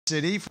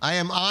City. I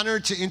am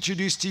honored to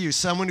introduce to you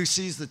someone who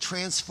sees the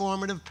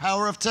transformative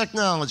power of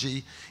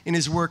technology in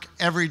his work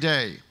every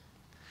day.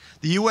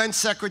 The UN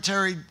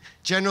Secretary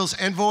General's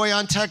Envoy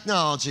on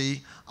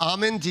Technology,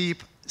 Amandeep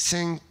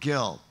Singh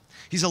Gill.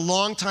 He's a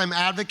longtime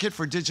advocate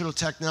for digital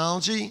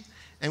technology,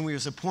 and he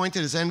was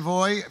appointed as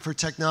Envoy for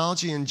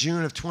Technology in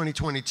June of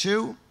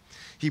 2022.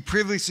 He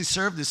previously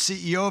served as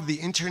CEO of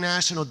the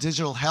International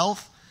Digital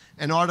Health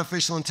and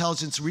Artificial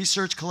Intelligence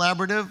Research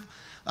Collaborative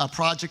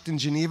project in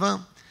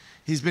Geneva.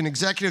 He's been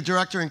executive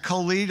director and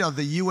co-lead of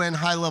the UN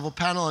High-Level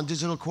Panel on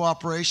Digital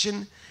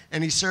Cooperation,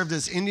 and he served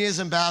as India's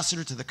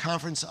ambassador to the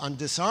Conference on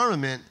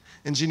Disarmament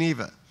in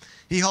Geneva.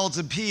 He holds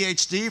a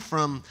PhD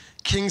from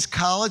King's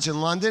College in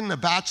London, a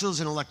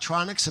bachelor's in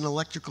electronics and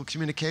electrical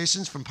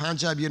communications from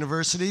Punjab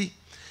University,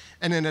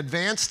 and an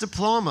advanced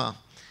diploma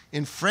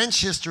in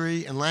French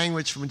history and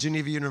language from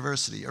Geneva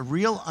University, a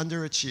real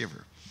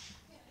underachiever.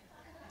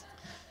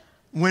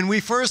 When we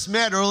first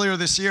met earlier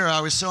this year,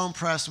 I was so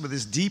impressed with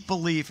his deep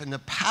belief in the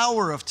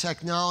power of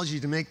technology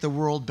to make the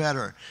world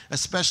better,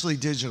 especially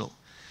digital.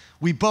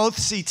 We both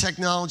see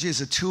technology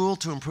as a tool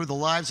to improve the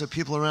lives of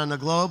people around the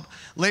globe.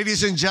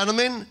 Ladies and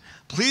gentlemen,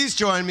 please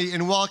join me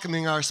in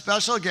welcoming our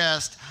special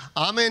guest,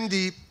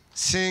 Amandeep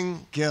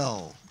Singh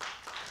Gill.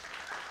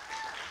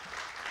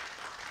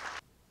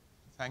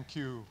 Thank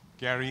you,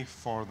 Gary,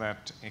 for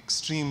that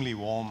extremely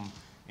warm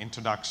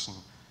introduction.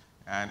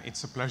 And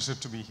it's a pleasure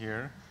to be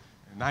here.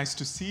 Nice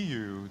to see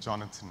you,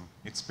 Jonathan.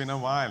 It's been a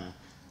while.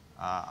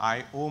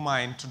 I owe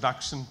my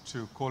introduction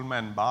to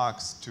Coleman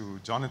Barks to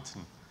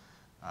Jonathan.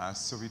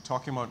 So we're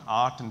talking about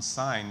art and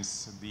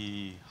science.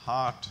 The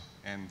heart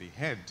and the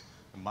head,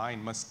 the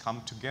mind must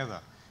come together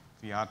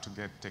if we are to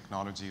get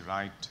technology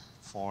right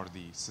for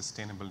the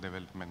Sustainable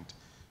Development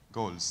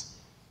Goals.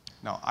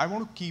 Now, I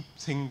want to keep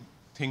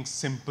things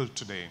simple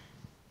today.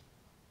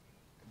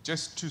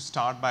 Just to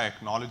start by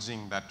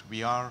acknowledging that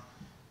we are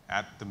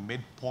at the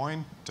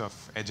midpoint of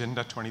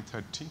Agenda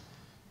 2030,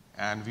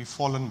 and we've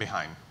fallen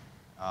behind.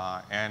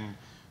 And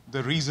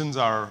the reasons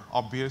are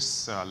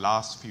obvious.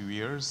 Last few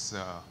years,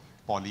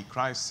 poly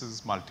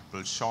crisis,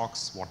 multiple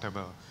shocks,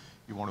 whatever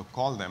you want to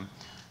call them,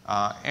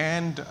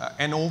 and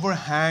an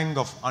overhang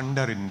of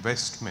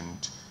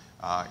underinvestment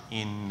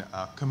in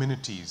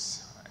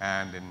communities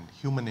and in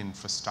human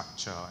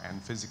infrastructure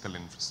and physical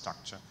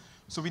infrastructure.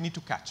 So we need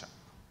to catch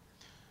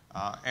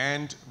up.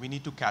 And we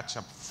need to catch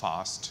up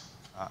fast.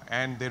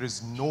 And there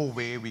is no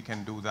way we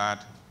can do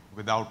that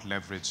without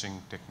leveraging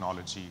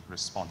technology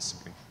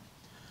responsibly.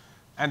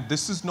 And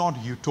this is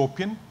not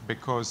utopian,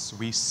 because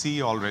we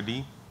see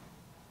already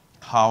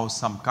how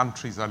some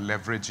countries are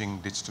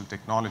leveraging digital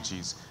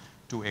technologies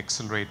to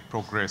accelerate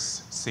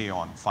progress, say,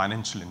 on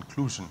financial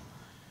inclusion.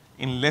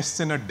 In less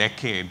than a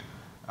decade,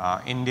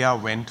 India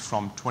went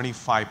from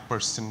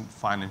 25%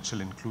 financial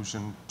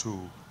inclusion to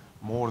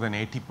more than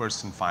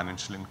 80%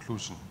 financial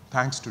inclusion,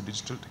 thanks to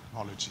digital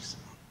technologies.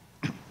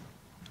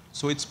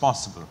 So it's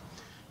possible.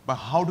 But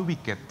how do we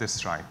get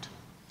this right?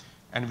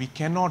 And we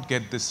cannot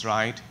get this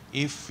right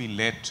if we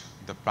let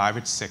the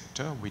private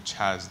sector, which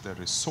has the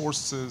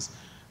resources,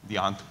 the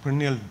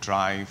entrepreneurial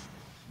drive,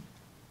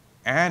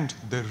 and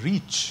the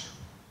reach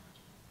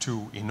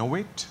to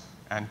innovate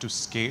and to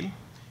scale,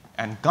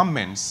 and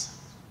governments,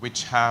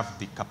 which have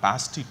the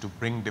capacity to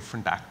bring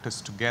different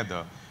actors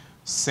together,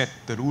 set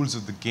the rules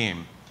of the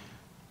game,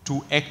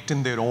 to act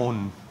in their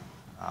own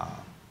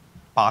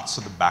parts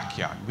of the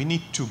backyard. We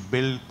need to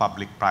build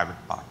public-private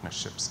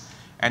partnerships.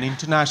 And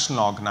international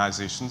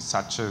organizations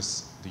such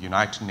as the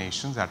United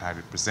Nations that I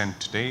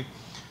represent today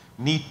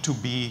need to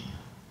be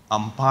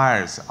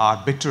umpires,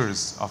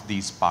 arbiters of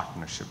these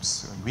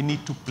partnerships. We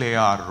need to play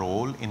our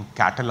role in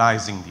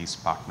catalyzing these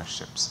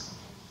partnerships.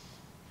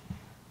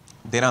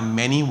 There are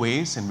many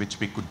ways in which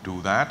we could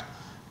do that.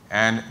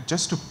 And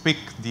just to pick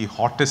the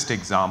hottest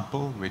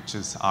example, which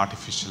is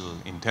artificial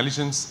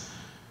intelligence,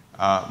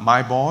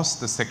 my boss,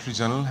 the Secretary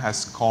General,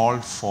 has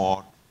called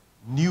for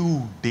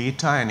new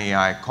data and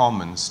AI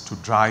commons to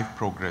drive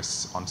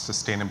progress on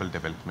Sustainable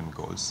Development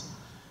Goals.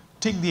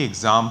 Take the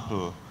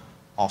example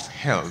of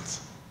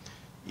health.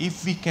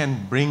 If we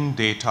can bring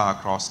data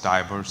across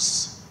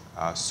diverse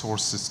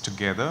sources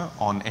together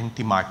on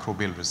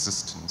antimicrobial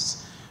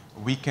resistance,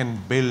 we can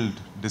build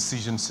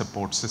decision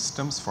support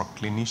systems for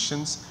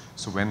clinicians,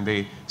 so when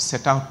they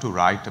set out to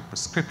write a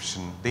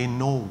prescription, they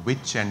know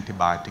which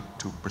antibiotic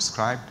to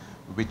prescribe,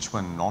 which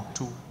one not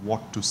to,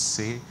 what to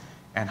say,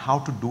 and how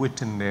to do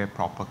it in their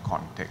proper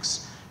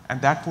context. And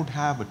that would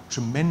have a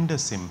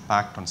tremendous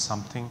impact on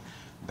something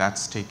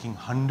that's taking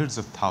hundreds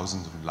of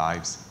thousands of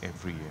lives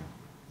every year.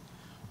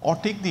 Or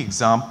take the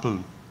example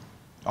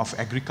of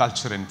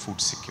agriculture and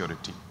food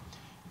security.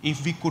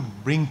 If we could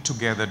bring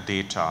together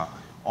data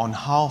on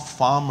how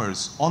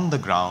farmers on the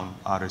ground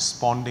are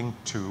responding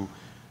to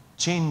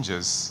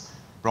changes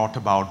brought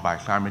about by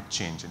climate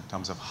change in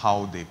terms of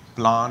how they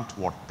plant,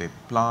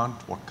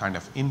 what kind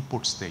of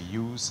inputs they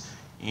use,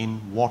 in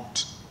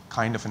what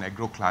kind of an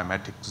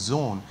agroclimatic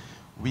zone,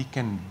 we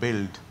can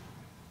build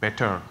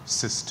better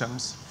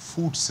systems,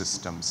 food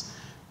systems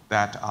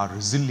that are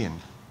resilient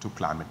to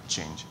climate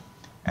change.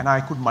 And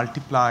I could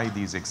multiply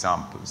these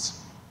examples.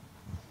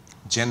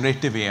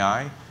 Generative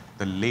AI,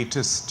 the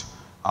latest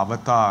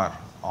avatar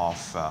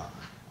of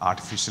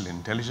artificial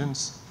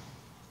intelligence,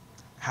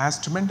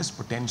 has tremendous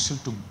potential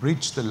to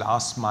bridge the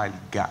last mile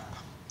gap.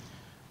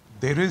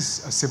 There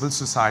is a civil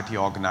society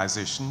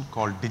organization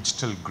called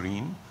Digital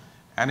Green,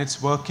 and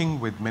it's working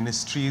with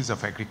ministries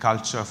of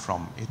agriculture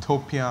from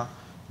Ethiopia,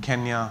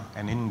 Kenya,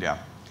 and India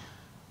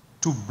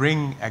to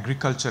bring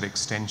agriculture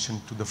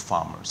extension to the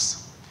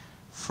farmers.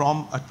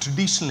 From a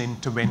traditional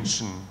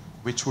intervention,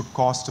 which would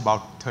cost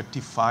about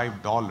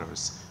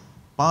 $35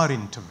 per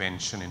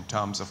intervention in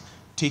terms of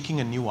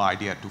taking a new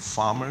idea to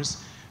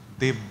farmers,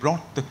 they've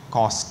brought the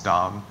cost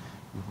down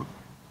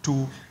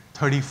to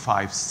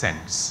 35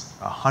 cents,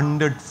 a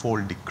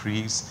 100-fold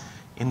decrease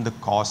in the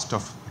cost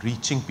of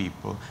reaching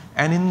people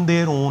and in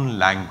their own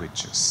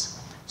languages.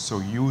 So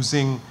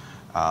using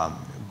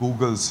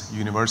Google's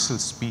universal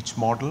speech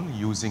model,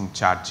 using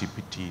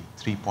ChatGPT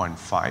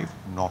 3.5,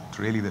 not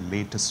really the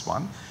latest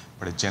one,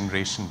 but a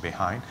generation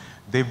behind,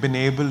 they've been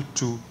able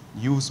to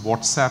use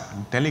WhatsApp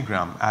and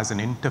Telegram as an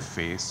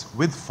interface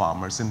with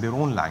farmers in their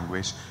own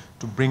language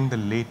to bring the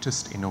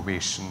latest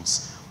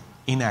innovations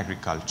in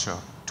agriculture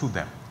to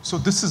them. So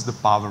this is the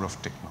power of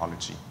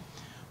technology.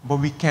 But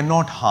we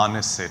cannot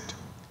harness it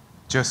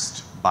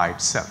just by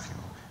itself.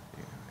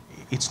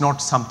 It's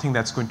not something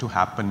that's going to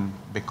happen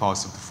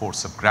because of the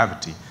force of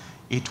gravity.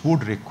 It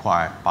would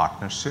require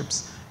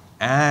partnerships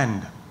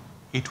and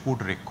it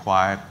would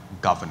require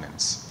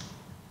governance.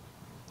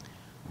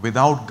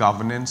 Without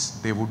governance,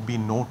 there would be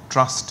no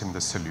trust in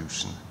the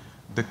solution.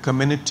 The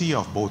community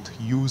of both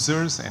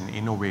users and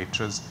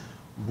innovators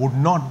would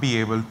not be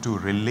able to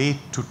relate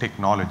to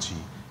technology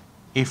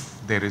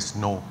if there is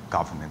no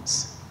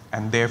governance.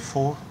 And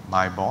therefore,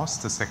 my boss,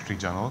 the Secretary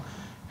General,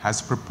 has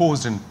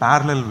proposed in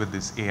parallel with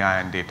this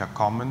AI and Data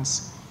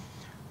Commons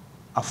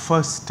a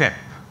first step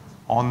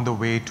on the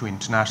way to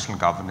international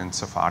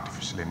governance of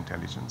artificial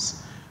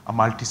intelligence, a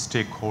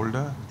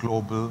multi-stakeholder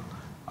global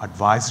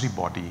advisory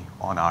body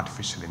on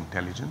artificial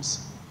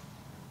intelligence.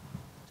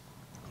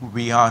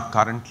 We are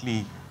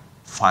currently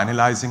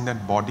finalizing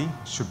that body,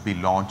 should be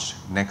launched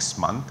next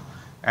month,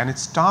 and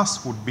its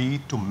task would be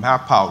to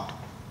map out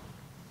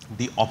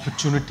the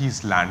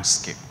opportunities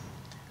landscape.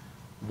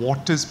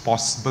 What is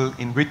possible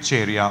in which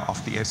area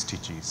of the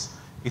SDGs?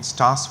 Its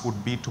task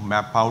would be to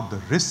map out the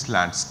risk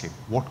landscape.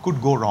 What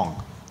could go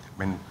wrong?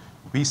 When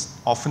we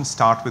often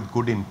start with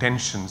good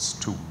intentions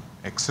to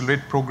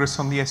accelerate progress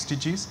on the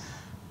SDGs,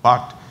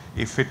 but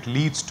if it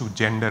leads to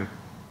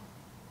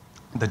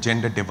the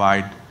gender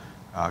divide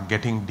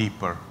getting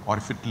deeper, or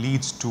if it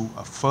leads to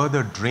a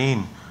further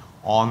drain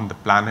on the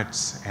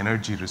planet's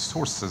energy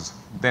resources,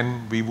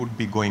 then we would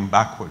be going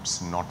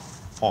backwards, not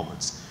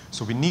forwards.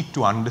 So we need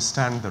to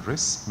understand the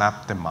risks,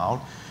 map them out,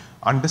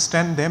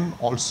 understand them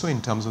also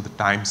in terms of the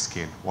time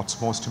scale.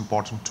 What's most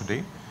important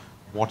today,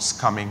 what's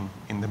coming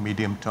in the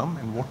medium term,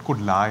 and what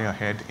could lie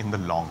ahead in the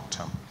long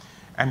term.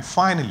 And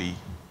finally,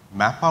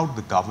 map out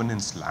the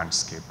governance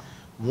landscape.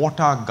 What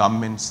are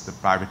governments, the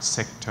private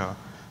sector,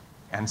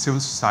 and civil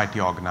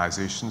society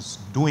organizations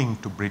doing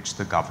to bridge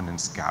the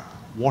governance gap?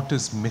 What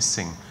is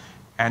missing?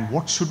 And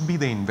what should be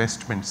the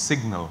investment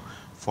signal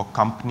for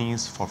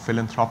companies, for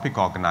philanthropic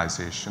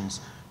organizations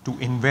to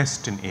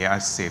invest in AI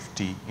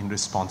safety, in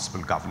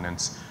responsible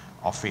governance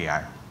of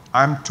AI?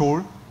 I'm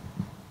told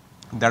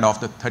that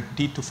of the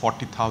 30 to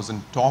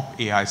 40,000 top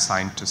AI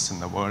scientists in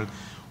the world,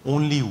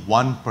 only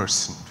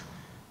 1%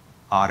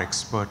 are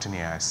expert in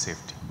AI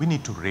safety. We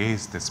need to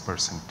raise this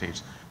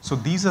percentage. So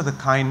these are the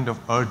kind of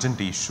urgent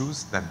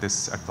issues that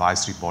this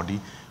advisory body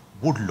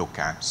would look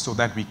at so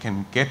that we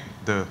can get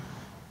the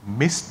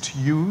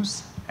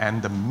misuse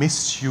and the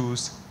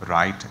misuse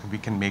right, and we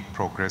can make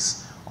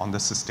progress on the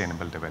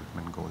Sustainable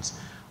Development Goals.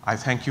 I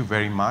thank you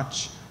very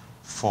much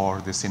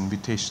for this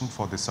invitation,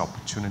 for this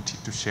opportunity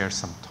to share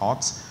some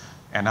thoughts,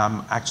 and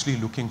I'm actually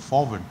looking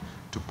forward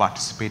to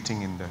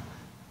participating in the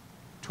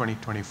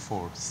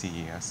 2024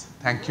 CES.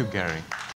 Thank you, Gary.